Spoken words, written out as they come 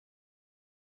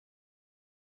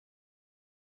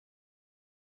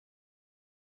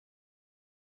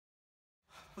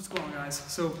What's going on, guys?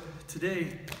 So today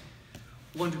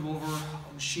I wanted to go over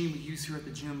a machine we use here at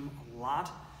the gym a lot,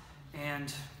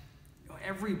 and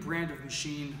every brand of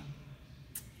machine,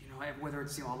 whether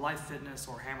it's Life Fitness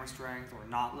or Hammer Strength or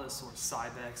Knotless or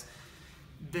Cybex,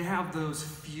 they have those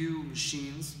few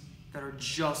machines that are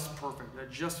just perfect. They're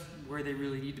just where they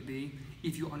really need to be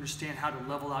if you understand how to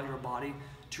level out your body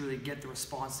to really get the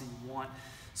response that you want.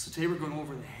 So today we're going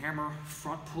over the Hammer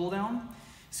Front Pulldown.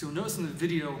 So you'll notice in the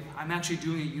video, I'm actually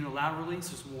doing it unilaterally,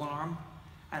 so it's one arm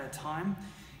at a time.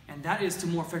 And that is to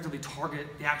more effectively target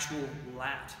the actual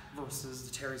lat versus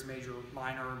the teres major,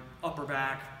 minor, upper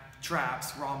back,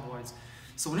 traps, rhomboids.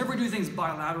 So whenever we do things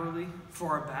bilaterally for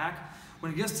our back,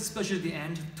 when it gets to, especially at the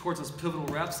end, towards those pivotal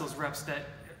reps, those reps that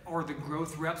are the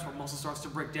growth reps where muscle starts to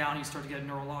break down, you start to get a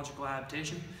neurological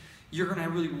adaptation, you're gonna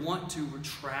really want to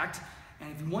retract.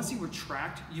 And once you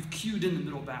retract, you've cued in the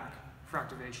middle back for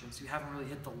activation, so you haven't really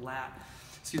hit the lat.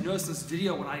 So you notice in this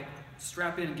video, when I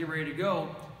strap in and get ready to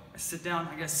go, I sit down,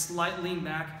 I get a slight lean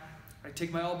back, I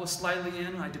take my elbow slightly in,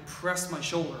 and I depress my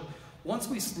shoulder. Once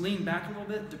we lean back a little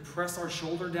bit, depress our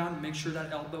shoulder down and make sure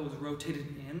that elbow is rotated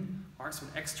in, all right, so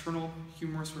an external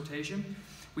humerus rotation,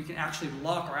 we can actually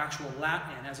lock our actual lat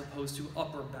in as opposed to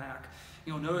upper back.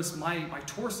 You'll notice my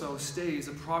torso stays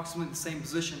approximately the same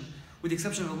position, with the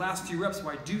exception of the last few reps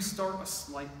where I do start a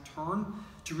slight turn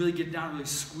to really get down, really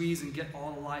squeeze and get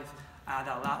all the life out of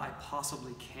that lat I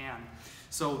possibly can.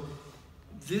 So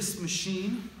this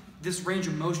machine, this range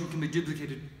of motion can be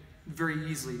duplicated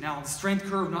very easily. Now the strength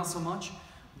curve, not so much,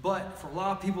 but for a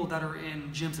lot of people that are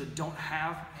in gyms that don't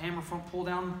have Hammer Front Pull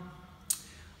Down,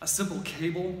 a simple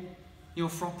cable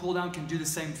front pull down can do the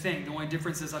same thing. The only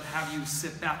difference is I'd have you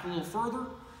sit back a little further,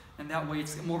 and that way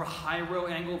it's more of a high row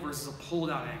angle versus a pull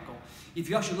down angle. If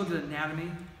you actually look at the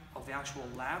anatomy of the actual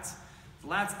lats, the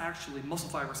lats actually, muscle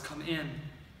fibers come in,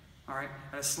 all right,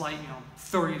 at a slight,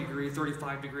 30 degrees,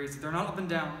 35 degrees. They're not up and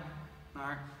down, all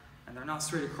right, and they're not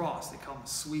straight across. They come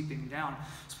sweeping down.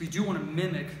 So we do want to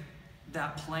mimic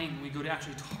that plane when we go to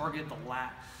actually target the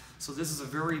lat. So this is a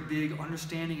very big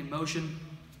understanding and motion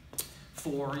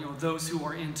for those who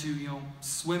are into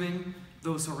swimming,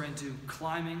 those who are into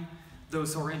climbing,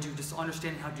 those who are into just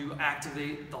understanding how to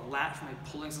activate the lat from a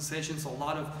pulling sensation. So a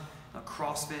lot of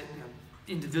CrossFit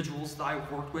individuals that I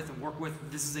work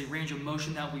with, this is a range of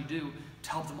motion that we do to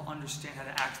help them understand how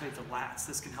to activate the lats.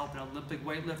 This can help in Olympic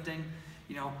weightlifting,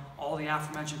 all the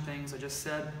aforementioned things I just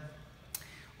said.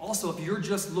 Also, if you're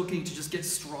just looking to just get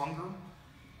stronger,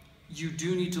 you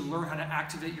do need to learn how to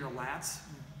activate your lats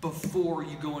before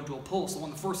you go into a pull. So one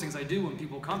of the first things I do when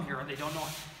people come here and they don't know,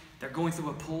 they're going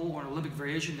through a pull or an Olympic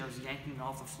variation, they're yanking it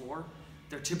off the floor.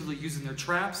 They're typically using their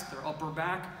traps, their upper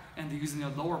back, and they're using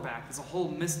their lower back. There's a whole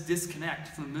disconnect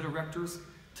from the middle erectors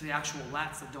to the actual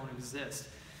lats that don't exist.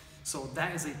 So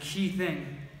that is a key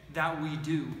thing that we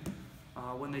do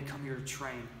when they come here to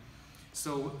train.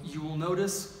 So you will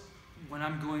notice when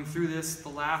I'm going through this, the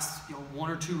last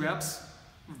 1 or 2 reps,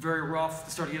 very rough,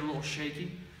 they start to get a little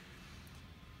shaky.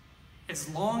 As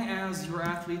long as your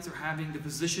athletes are having the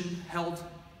position held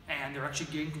and they're actually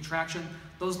getting contraction,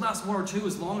 those last 1 or 2,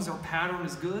 as long as their pattern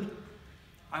is good,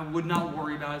 I would not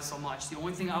worry about it so much. The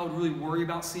only thing I would really worry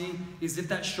about seeing is if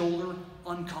that shoulder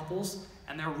uncouples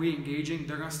and they're re-engaging,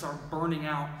 they're gonna start burning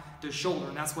out their shoulder,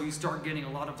 and that's why you start getting a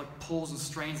lot of pulls and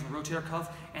strains in the rotator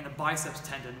cuff and the biceps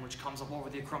tendon, which comes up over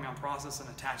the acromion process and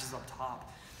attaches up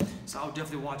top. So I would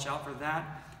definitely watch out for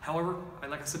that. However,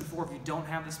 like I said before, if you don't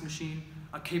have this machine,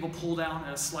 a cable pull down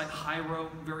at a slight high row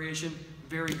variation,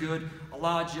 very good. A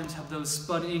lot of gyms have those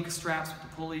Spud Inc. straps with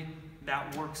the pulley.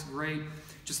 That works great.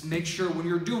 Just make sure when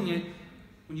you're doing it,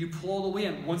 when you pull all the way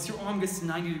in, once your arm gets to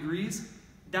 90 degrees,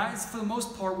 that is for the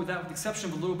most part, with the exception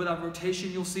of a little bit of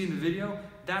rotation you'll see in the video,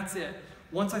 that's it.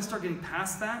 Once I start getting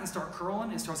past that and start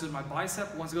curling, it starts with my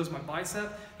bicep. Once it goes to my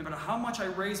bicep, no matter how much I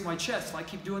raise my chest, if I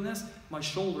keep doing this, my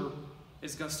shoulder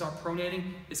is gonna start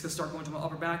pronating. It's gonna start going to my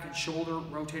upper back and shoulder,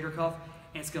 rotator cuff,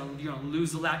 and you're gonna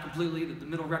lose the lat completely. The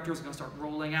middle erector is gonna start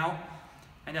rolling out,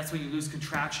 and that's when you lose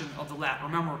contraction of the lat.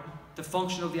 Remember, the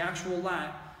function of the actual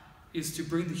lat is to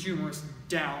bring the humerus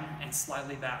down and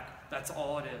slightly back. That's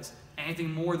all it is.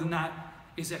 Anything more than that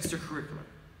is extracurricular.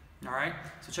 All right,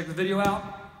 so check the video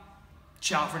out.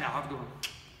 Ciao for now, have a good one.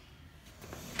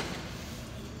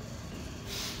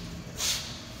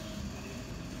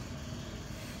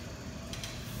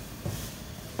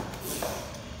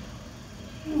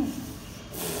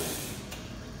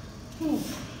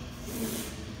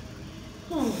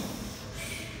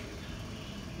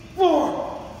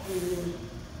 Four,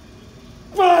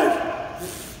 5,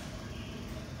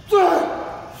 6.